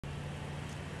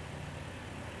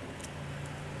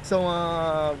So,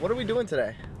 what are we doing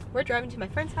today? We're driving to my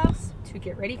friend's house to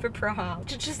get ready for prom.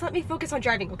 Just let me focus on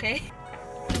driving, okay?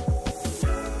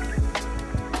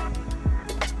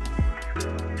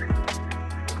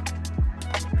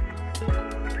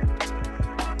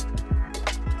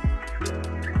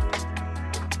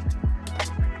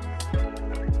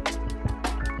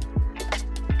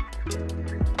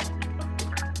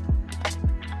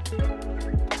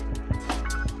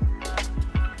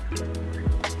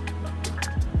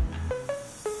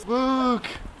 Luke!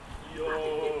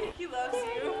 Yo. He loves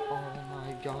you. Oh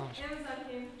my gosh.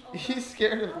 He's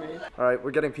scared of me. Alright,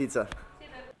 we're getting pizza.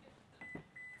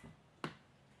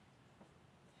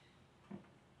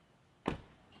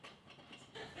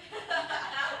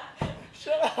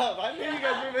 Shut up! I knew you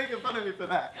guys were making fun of me for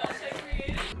that.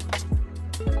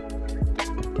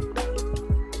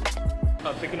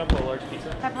 Picking up a large pizza.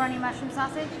 Pepperoni mushroom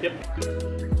sausage? Yep.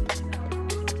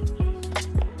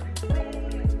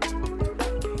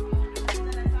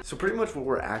 So pretty much what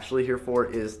we're actually here for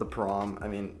is the prom. I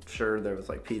mean, sure, there was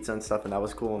like pizza and stuff and that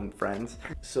was cool and friends.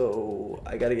 So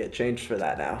I gotta get changed for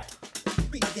that now.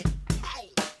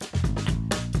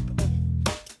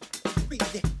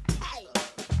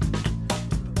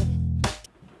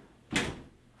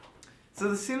 So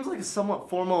this seems like a somewhat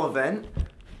formal event.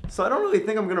 So I don't really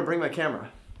think I'm gonna bring my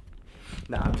camera.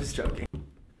 Nah, I'm just joking.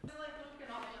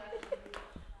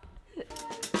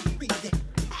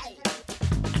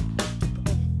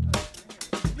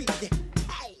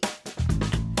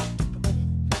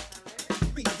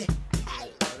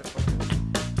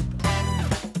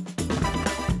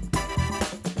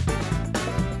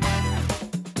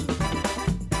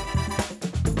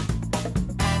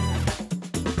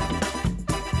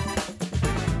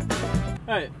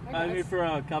 Alright, I'm here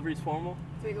for Calvary's formal.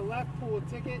 Take a left, pull a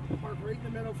ticket, park right in the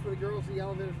middle for the girls, the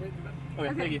elevator's right in the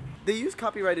middle. Okay, thank you. They use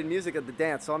copyrighted music at the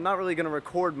dance, so I'm not really gonna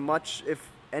record much,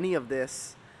 if any of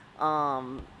this,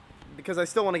 because I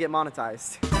still want to get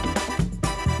monetized.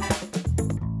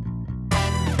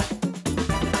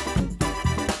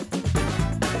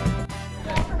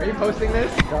 Are you posting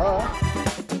this? Duh.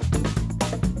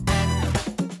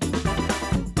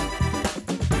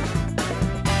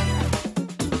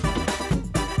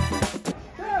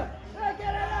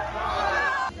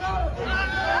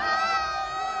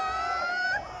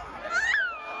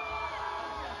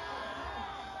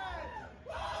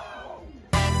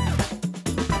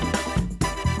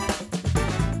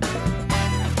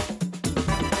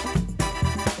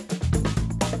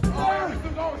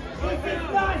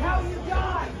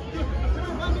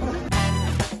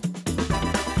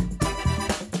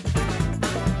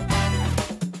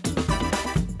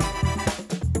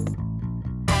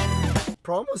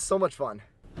 Prom was so much fun.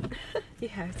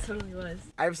 Yeah, it totally was.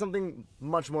 I have something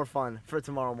much more fun for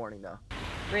tomorrow morning though.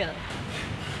 Really?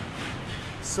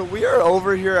 So we are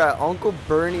over here at Uncle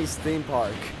Bernie's theme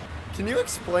park. Can you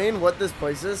explain what this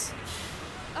place is?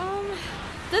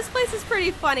 This place is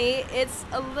pretty funny. It's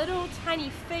a little tiny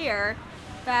fair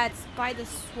that's by the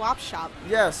swap shop.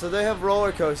 Yeah, so they have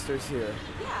roller coasters here.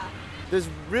 Yeah. There's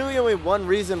really only one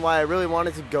reason why I really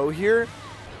wanted to go here.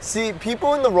 See,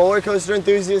 people in the roller coaster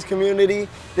enthusiast community,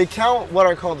 they count what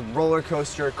are called roller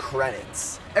coaster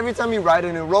credits. Every time you ride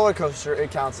a new roller coaster, it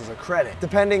counts as a credit.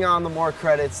 Depending on the more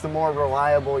credits, the more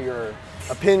reliable your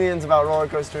opinions about roller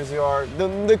coasters you are,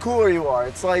 the cooler you are.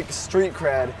 It's like street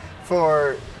cred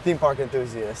for theme park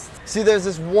enthusiasts. See, there's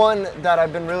this one that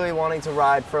I've been really wanting to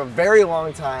ride for a very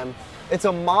long time. It's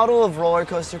a model of roller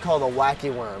coaster called a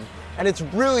Wacky Worm, and it's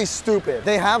really stupid.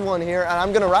 They have one here, and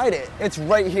I'm gonna ride it. It's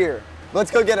right here. Let's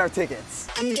go get our tickets.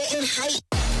 I'm getting hyped.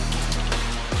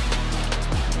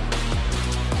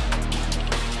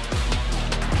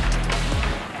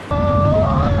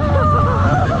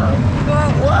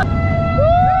 What?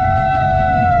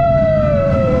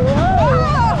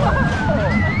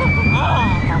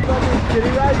 Did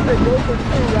you guys go for 2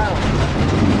 rounds?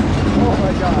 Oh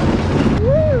my god.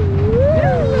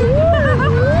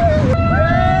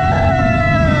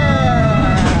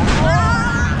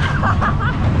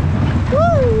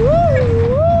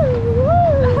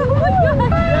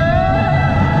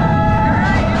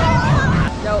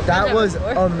 That was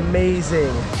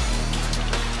amazing.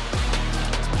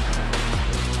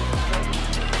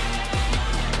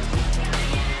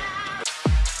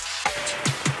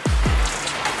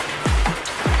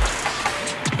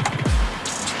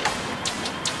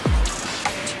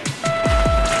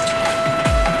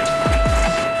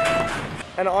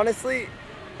 And honestly,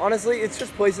 it's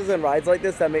just places and rides like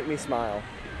this that make me smile.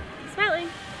 Smiling.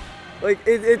 Like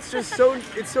it's so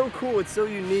cool, it's so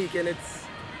unique, and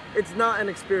it's not an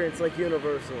experience like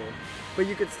Universal. but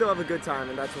you could still have a good time,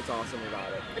 and that's what's awesome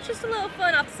about it. It's just a little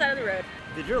fun off the side of the road.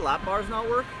 Did your lap bars not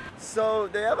work? So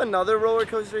they have another roller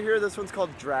coaster here. This one's called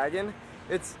Dragon.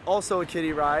 It's also a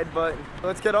kiddie ride, but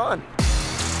let's get on.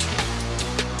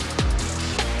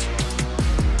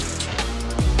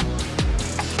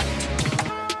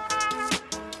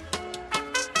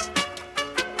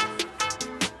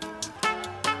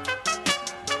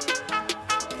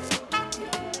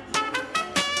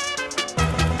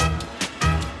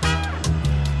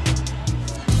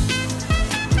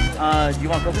 You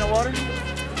want coconut water?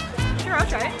 Sure, I'll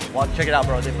try it. Well, check it out,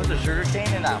 bro. They put the sugar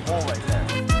cane in that hole right there.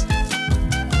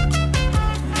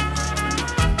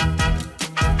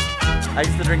 I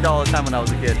used to drink that all the time when I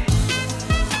was a kid.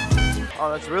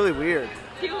 Oh, that's really weird.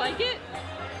 Do you like it?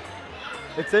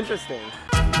 It's interesting.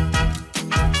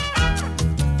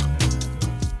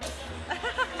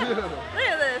 Look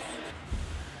at this.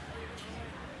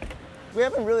 We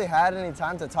haven't really had any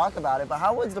time to talk about it, but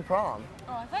how was the prom?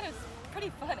 Oh, I thought it was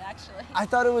pretty fun, actually. I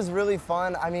thought it was really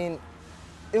fun. I mean,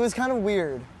 it was kind of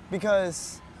weird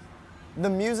because the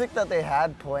music that they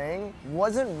had playing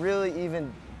wasn't really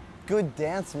even good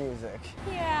dance music.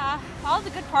 Yeah, all the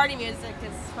good party music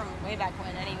is from way back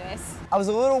when anyways. I was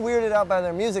a little weirded out by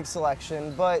their music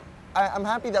selection, but I'm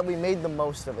happy that we made the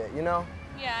most of it, you know?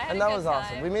 Yeah, I had And a that good was time.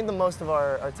 awesome. We made the most of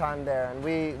our time there, and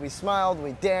we smiled,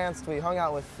 we danced, we hung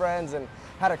out with friends, and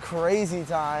had a crazy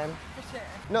time. For sure.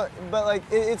 No, but like,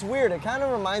 it's weird. It kind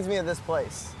of reminds me of this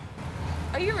place.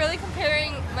 Are you really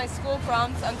comparing my school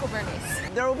prom to Uncle Bernie's?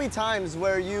 There will be times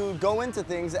where you go into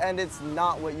things and it's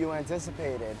not what you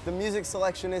anticipated. The music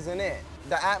selection isn't it.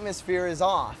 The atmosphere is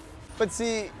off. But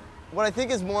see, what I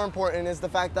think is more important is the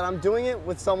fact that I'm doing it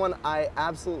with someone I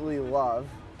absolutely love.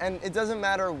 And it doesn't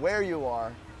matter where you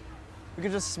are. We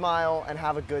can just smile and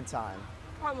have a good time.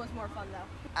 Prom was more fun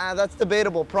though. That's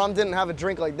debatable. Prom didn't have a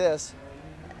drink like this.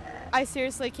 I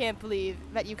seriously can't believe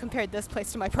that you compared this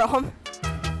place to my prom.